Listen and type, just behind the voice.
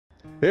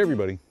Hey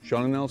everybody,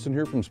 Sean and Allison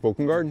here from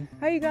Spoken Garden.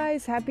 Hi you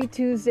guys, happy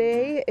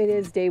Tuesday. It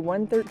is day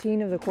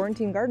 113 of the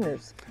Quarantine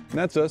Gardeners. And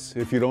that's us,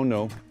 if you don't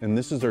know, and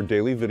this is our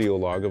daily video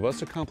log of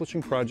us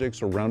accomplishing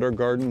projects around our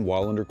garden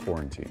while under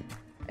quarantine.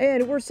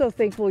 And we're so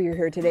thankful you're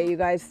here today, you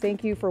guys.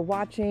 Thank you for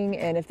watching,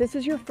 and if this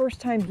is your first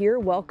time here,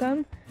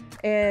 welcome.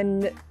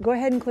 And go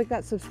ahead and click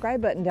that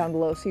subscribe button down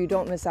below so you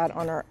don't miss out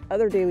on our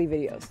other daily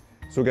videos.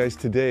 So guys,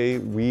 today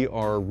we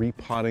are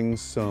repotting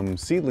some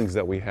seedlings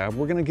that we have.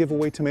 We're gonna give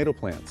away tomato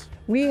plants.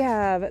 We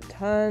have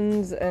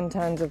tons and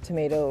tons of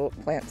tomato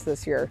plants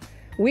this year.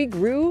 We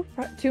grew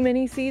too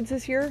many seeds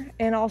this year,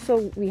 and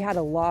also we had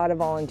a lot of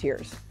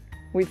volunteers.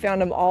 We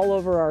found them all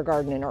over our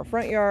garden, in our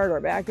front yard, our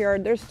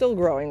backyard. They're still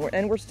growing,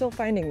 and we're still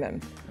finding them.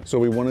 So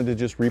we wanted to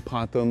just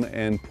repot them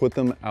and put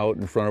them out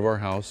in front of our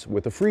house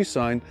with a free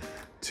sign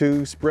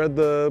to spread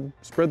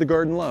the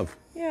garden love.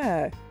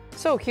 Yeah.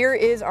 So here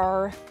is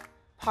our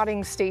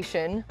potting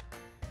station.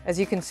 As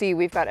you can see,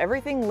 we've got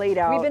everything laid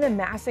out. We've been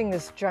amassing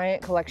this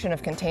giant collection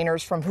of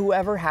containers from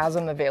whoever has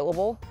them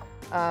available.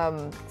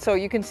 So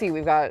you can see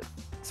we've got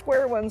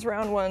square ones,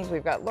 round ones,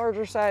 we've got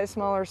larger size,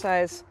 smaller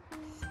size.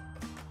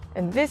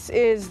 And this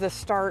is the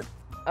start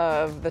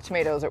of the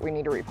tomatoes that we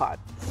need to repot.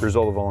 Here's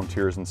all the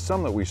volunteers and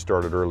some that we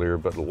started earlier,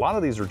 but a lot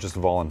of these are just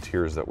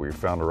volunteers that we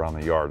found around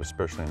the yard,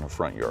 especially in the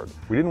front yard.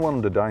 We didn't want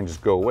them to die and just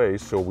go away,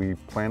 so we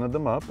planted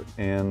them up,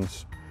 and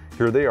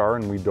here they are,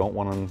 and we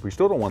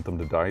still don't want them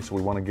to die, so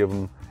we want to give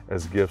them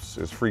as gifts,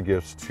 as free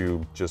gifts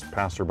to just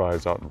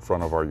passerbys out in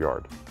front of our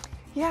yard.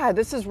 Yeah,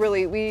 this is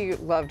really, we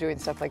love doing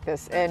stuff like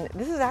this, and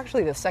this is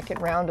actually the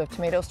second round of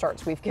tomato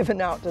starts we've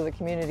given out to the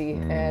community,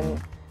 and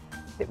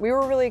we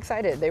were really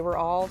excited. They were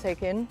all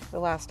taken the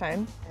last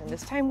time, and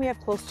this time we have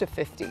close to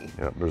 50.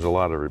 Yeah, there's a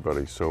lot,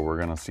 everybody, so we're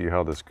gonna see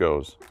how this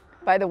goes.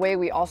 By the way,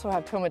 we also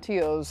have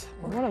tomatillos.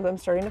 One of them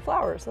starting to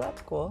flower, so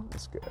that's cool.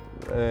 Let's get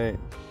right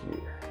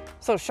here.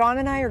 So Sean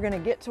and I are gonna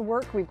get to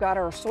work. We've got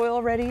our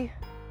soil ready.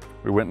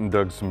 We went and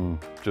dug some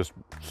just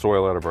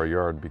soil out of our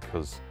yard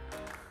because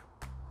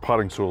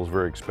potting soil is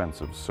very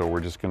expensive. So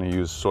we're just gonna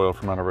use soil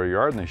from out of our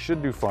yard, and they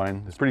should do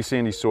fine. It's pretty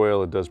sandy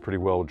soil. It does pretty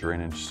well with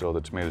drainage, so the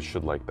tomatoes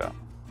should like that.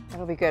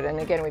 That'll be good. And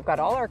again, we've got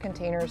all our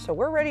containers, so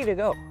we're ready to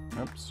go.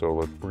 Yep,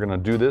 so we're gonna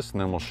do this and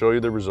then we'll show you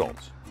the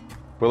results.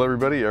 Well,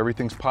 everybody,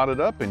 everything's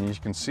potted up, and you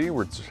can see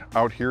we're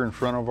out here in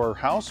front of our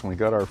house, and we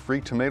got our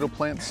free tomato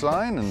plant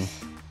sign, and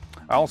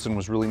Allison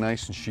was really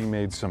nice, and she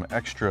made some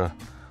extra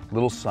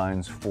little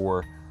signs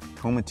for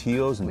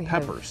tomatillos and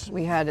peppers.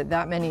 We had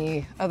that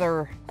many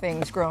other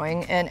things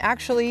growing, and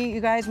actually,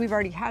 you guys, we've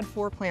already had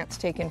 4 plants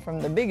taken from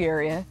the big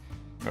area.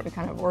 Yep. We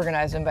kind of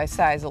organized them by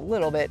size a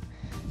little bit,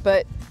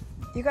 but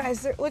you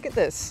guys, look at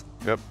this.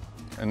 Yep,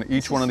 and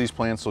each one of these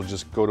plants will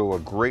just go to a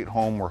great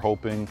home, we're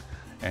hoping,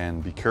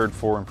 and be cared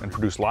for and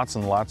produce lots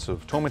and lots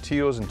of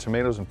tomatillos and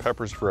tomatoes and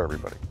peppers for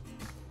everybody.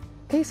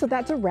 Okay, so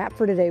that's a wrap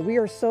for today. We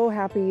are so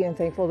happy and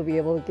thankful to be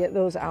able to get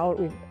those out.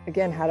 We've,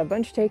 again, had a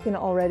bunch taken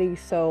already,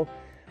 so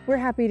we're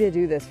happy to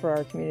do this for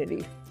our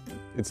community.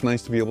 It's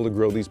nice to be able to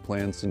grow these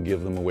plants and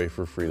give them away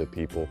for free to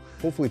people.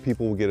 Hopefully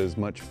people will get as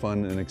much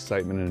fun and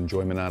excitement and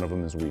enjoyment out of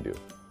them as we do.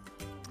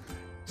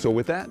 So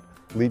with that,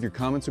 leave your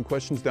comments and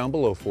questions down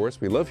below for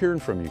us. We love hearing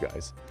from you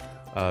guys.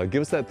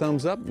 Give us that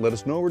thumbs up, let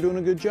us know we're doing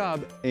a good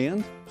job,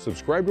 and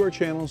subscribe to our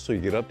channel so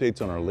you get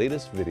updates on our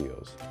latest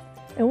videos.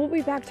 And we'll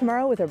be back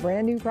tomorrow with a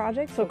brand new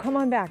project, so come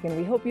on back, and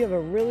we hope you have a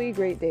really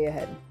great day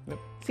ahead. Yep.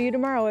 See you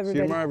tomorrow, everybody.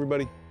 See you tomorrow,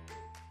 everybody.